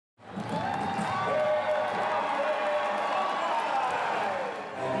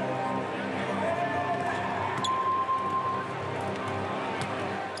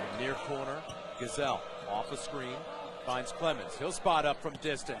Gazelle off a screen, finds Clemens. He'll spot up from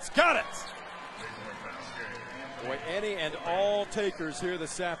distance. Got it! Boy, any and all takers here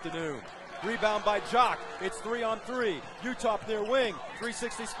this afternoon. Rebound by Jock. It's 3-on-3. Uthoff near wing.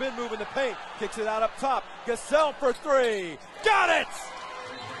 360 spin move in the paint. Kicks it out up top. Gazelle for three. Got it!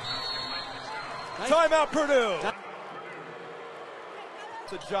 Nice. Timeout Purdue.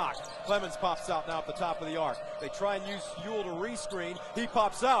 To Jock. Clemens pops out now at the top of the arc. They try and use Ewell to rescreen. He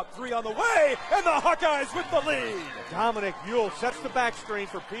pops out. Three on the way. And the Hawkeyes with the lead. Dominic Ewell sets the back screen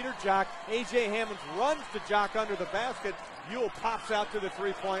for Peter Jock. A.J. Hammonds runs to Jock under the basket. Ewell pops out to the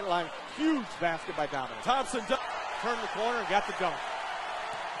three-point line. Huge basket by Dominic. Thompson turned the corner and got the dunk.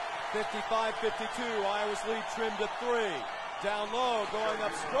 55-52. Iowa's lead trimmed to three. Down low, going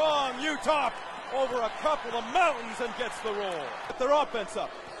up strong. Uthoff over a couple of mountains and gets the roll. Get their offense up.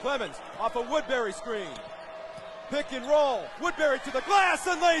 Clemens off a Woodbury screen. Pick and roll. Woodbury to the glass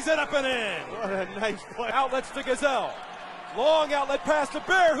and lays it up and in. What a nice play. Outlets to Gazelle. Long outlet pass to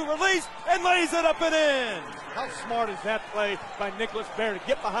Bear, who released and lays it up and in. How smart is that play by Nicholas Bear to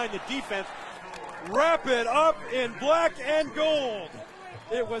get behind the defense? Wrap it up in black and gold.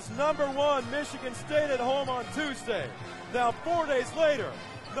 It was number one Michigan State at home on Tuesday. Now 4 days later,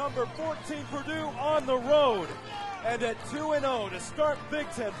 number 14 Purdue on the road. And at 2-0 to start Big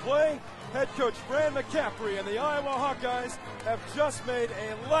Ten play, head coach Fran McCaffrey and the Iowa Hawkeyes have just made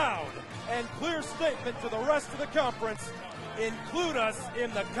a loud and clear statement to the rest of the conference. Include us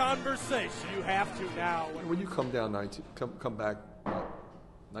in the conversation. You have to now. When you come down 19, come back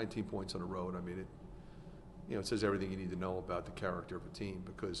 19 points on the road, I mean, it says everything you need to know about the character of a team,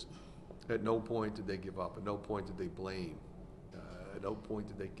 because at no point did they give up. At no point did they blame. At no point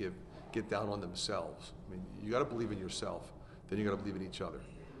did they get down on themselves. I mean, you got to believe in yourself. Then you got to believe in each other.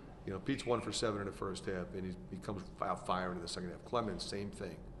 Pete's 1 for 7 in the first half, and he comes firing in the second half. Clemens, same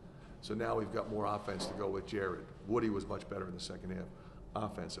thing. So now we've got more offense to go with Jarrod. Woody was much better in the second half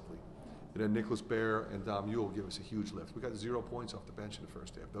offensively. And then Nicholas Bear and Dom Ewell give us a huge lift. We got 0 points off the bench in the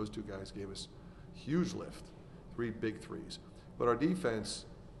first half. Those two guys gave us a huge lift, 3 big threes. But our defense,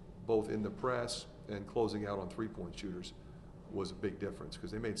 both in the press and closing out on three-point shooters, was a big difference, because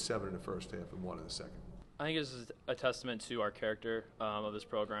they made 7 in the first half and 1 in the second. I think this is a testament to our character of this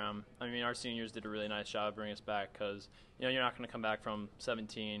program. I mean, our seniors did a really nice job bringing us back, because you're not going to come back from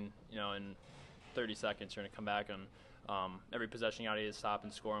 17, in 30 seconds. You're going to come back and every possession you got to stop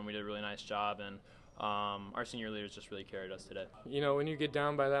and score, and we did a really nice job. And our senior leaders just really carried us today. When you get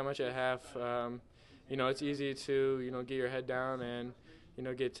down by that much at half, it's easy to get your head down and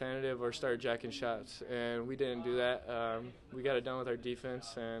get tentative or start jacking shots, and we didn't do that. We got it done with our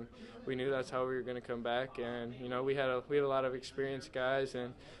defense, and we knew that's how we were going to come back. And we had a lot of experienced guys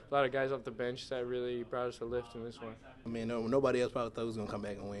and a lot of guys off the bench that really brought us a lift in this one. I mean, nobody else probably thought we was going to come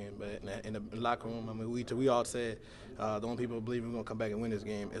back and win, but in the locker room, I mean, we all said the only people who believe we're going to come back and win this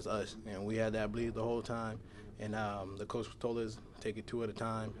game is us, and we had that belief the whole time. And the coach told us take it 2 at a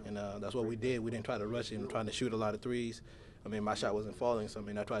time, and that's what we did. We didn't try to rush it and trying to shoot a lot of threes. I mean, my shot wasn't falling, so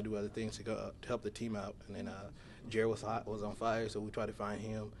I tried to do other things to help the team out. And then Jarrod was on fire, so we tried to find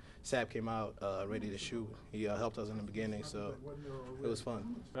him. Sap came out ready to shoot. He helped us in the beginning, so it was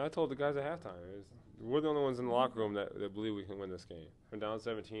fun. I told the guys at halftime, we're the only ones in the locker room that believe we can win this game. We're down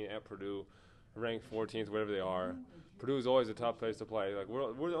 17 at Purdue, ranked 14th, whatever they are. Purdue is always a tough place to play. Like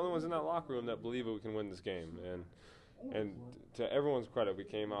we're the only ones in that locker room that believe that we can win this game. And to everyone's credit, we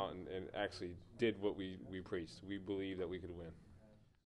came out and actually did what we preached. We believed that we could win.